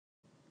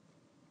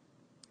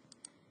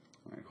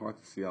hard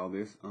to see all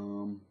this.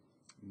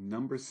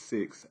 Number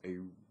 6, a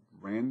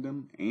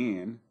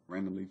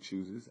randomly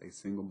chooses a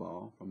single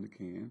ball from the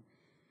can.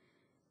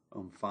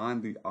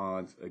 Find the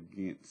odds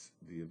against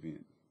the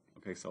event.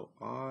 Okay, so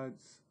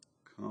odds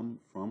come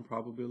from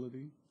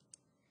probability.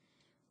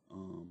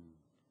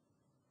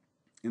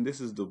 And this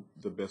is the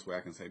best way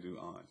I can say do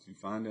odds. You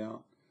find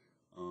out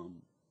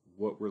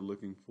what we're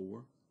looking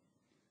for,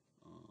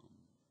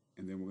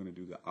 and then we're going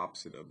to do the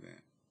opposite of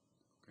that.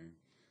 Okay,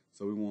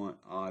 so we want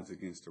odds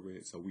against a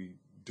red, so we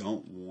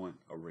don't want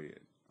a red.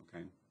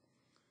 Okay,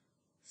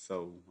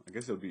 so I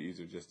guess it would be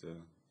easier just to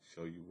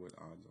show you what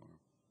odds are.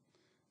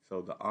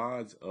 So the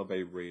odds of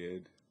a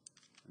red,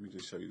 let me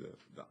just show you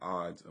the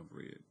odds of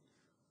red.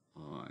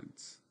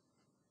 Odds.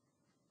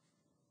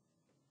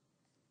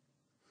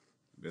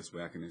 The best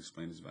way I can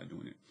explain this is by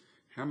doing it.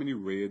 How many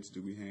reds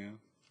do we have?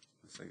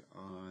 Let's say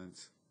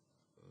odds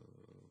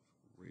of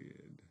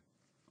red.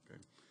 Okay.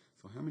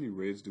 So how many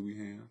reds do we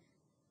have?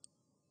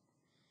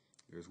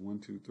 There's 1,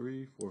 2,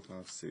 3, 4,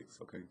 5, 6.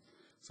 Okay.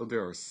 So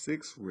there are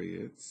 6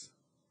 reds.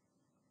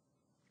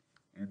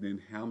 And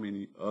then how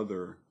many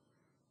other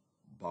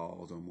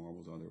balls or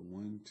marbles are there?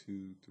 1,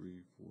 2,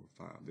 3,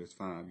 4, 5. There's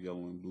 5,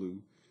 yellow and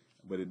blue.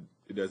 But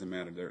it doesn't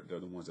matter. They're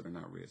the ones that are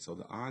not red. So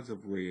the odds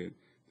of red,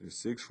 there's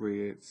 6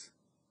 reds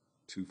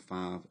to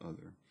 5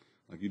 other.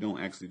 Like you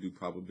don't actually do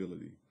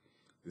probability.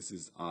 This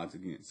is odds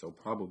against. So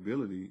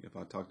probability, if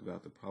I talked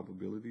about the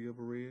probability of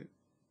a red,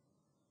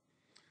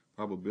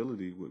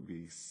 probability would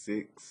be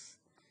 6,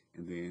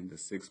 and then the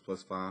 6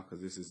 plus 5,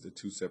 because this is the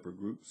 2 separate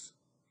groups.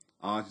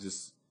 Odds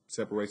just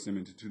separates them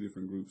into 2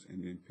 different groups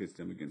and then pits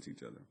them against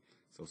each other.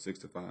 So 6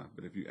 to 5.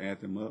 But if you add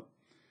them up,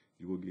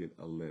 you will get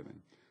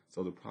 11.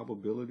 So the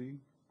probability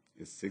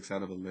is 6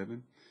 out of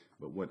 11.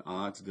 But what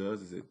odds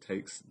does is it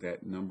takes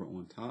that number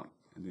on top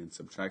and then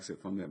subtracts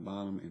it from that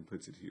bottom and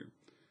puts it here.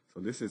 So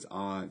this is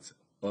odds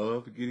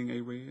of getting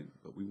a red,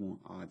 but we want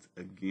odds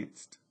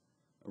against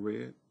a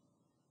red.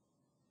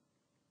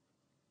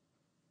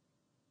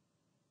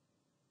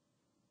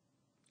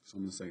 So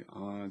I'm going to say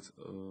odds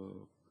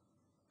of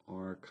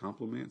are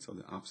complement, so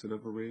the opposite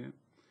of a red.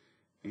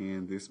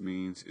 And this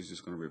means it's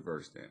just going to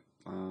reverse that.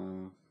 5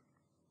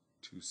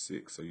 to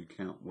 6. So you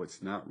count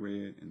what's not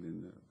red, and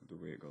then the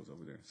red goes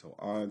over there. So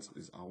odds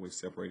is always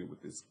separated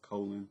with this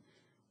colon,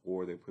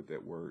 or they put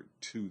that word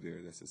to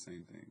there. That's the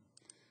same thing.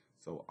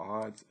 So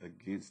odds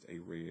against a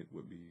red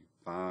would be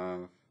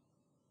 5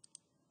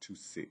 to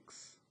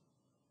 6.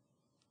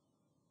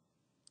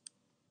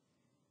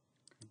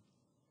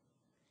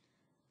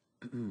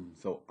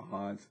 So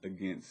odds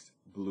against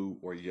blue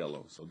or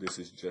yellow. So this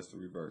is just the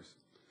reverse.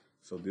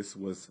 So this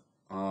was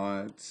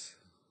odds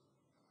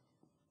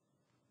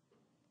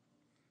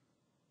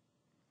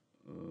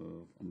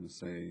of, I'm going to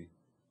say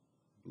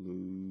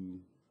blue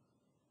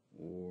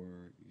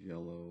or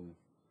yellow,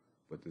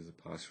 but this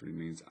apostrophe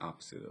means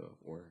opposite of,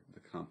 or the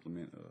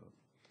complement of.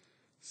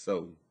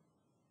 So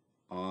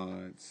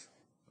odds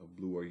of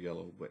blue or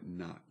yellow, but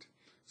not.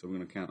 So we're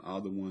going to count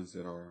all the ones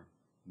that are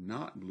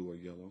not blue or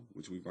yellow,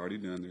 which we've already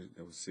done.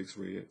 There was 6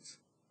 reds,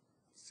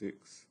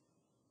 6.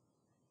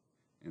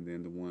 And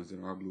then the ones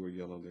that are blue or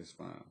yellow, there's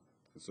 5.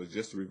 So it's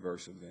just the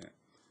reverse of that,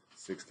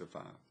 6 to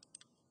 5.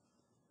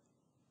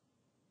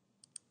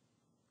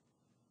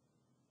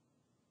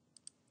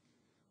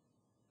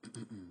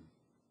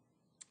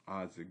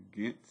 Odds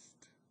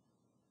against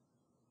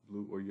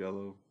blue or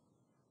yellow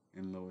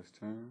in lowest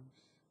terms.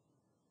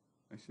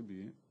 That should be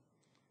it.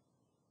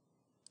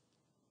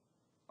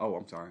 Oh,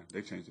 I'm sorry.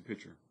 They changed the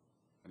picture.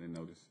 I didn't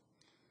notice.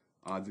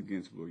 Odds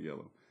against blue or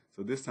yellow.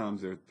 So this time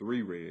there are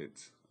 3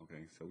 reds.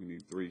 Okay, so we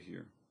need 3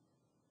 here.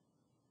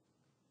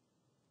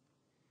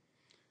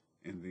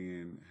 And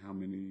then how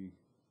many,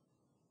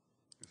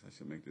 I guess I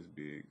should make this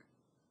big.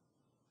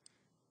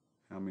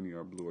 How many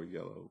are blue or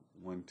yellow?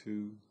 1,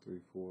 2, 3,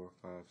 4,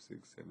 5,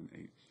 6, 7,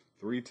 8.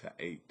 3 to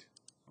 8.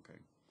 Okay,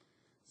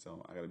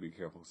 so I got to be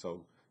careful.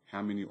 So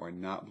how many are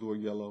not blue or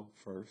yellow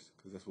first?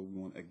 Because that's what we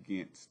want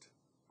against.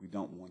 We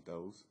don't want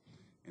those.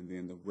 And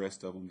then the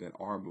rest of them that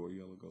are blue or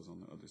yellow goes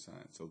on the other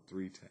side. So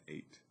 3 to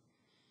 8.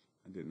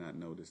 I did not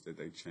notice that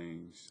they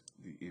changed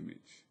the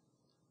image.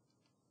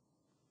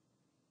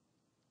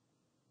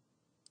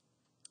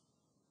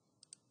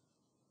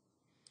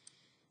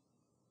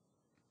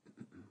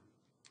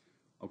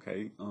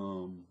 Okay,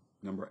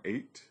 number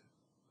 8,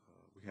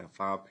 we have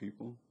 5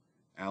 people.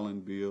 Alan,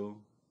 Bill,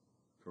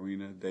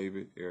 Karina,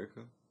 David,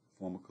 Erica,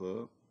 form a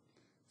club.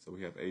 So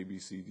we have A, B,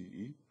 C, D,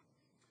 E.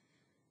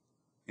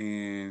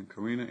 And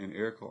Karina and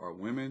Erica are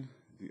women.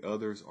 The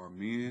others are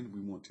men.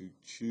 We want to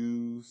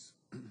choose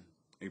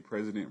a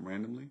president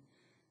randomly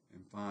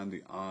and find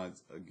the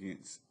odds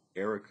against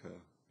Erica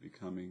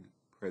becoming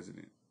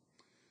president.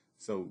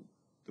 So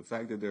the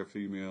fact that they're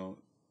female,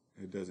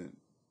 it doesn't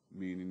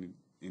mean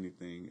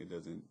anything. It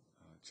doesn't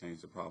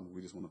change the problem.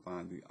 We just want to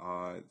find the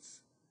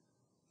odds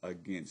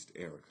against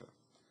Erica.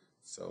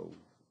 So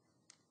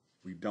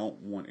we don't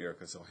want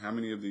Erica. So how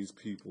many of these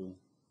people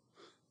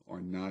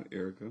are not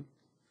Erica?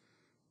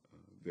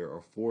 There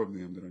are 4 of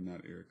them that are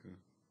not Erica.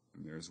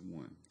 and there's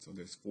 1. So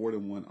there's 4 to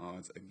 1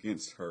 odds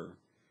against her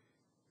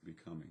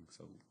becoming.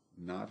 So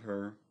not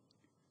her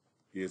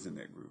is in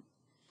that group,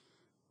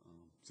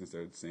 since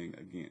they're saying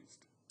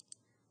against.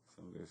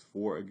 So there's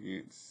 4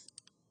 against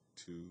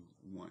to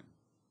 1.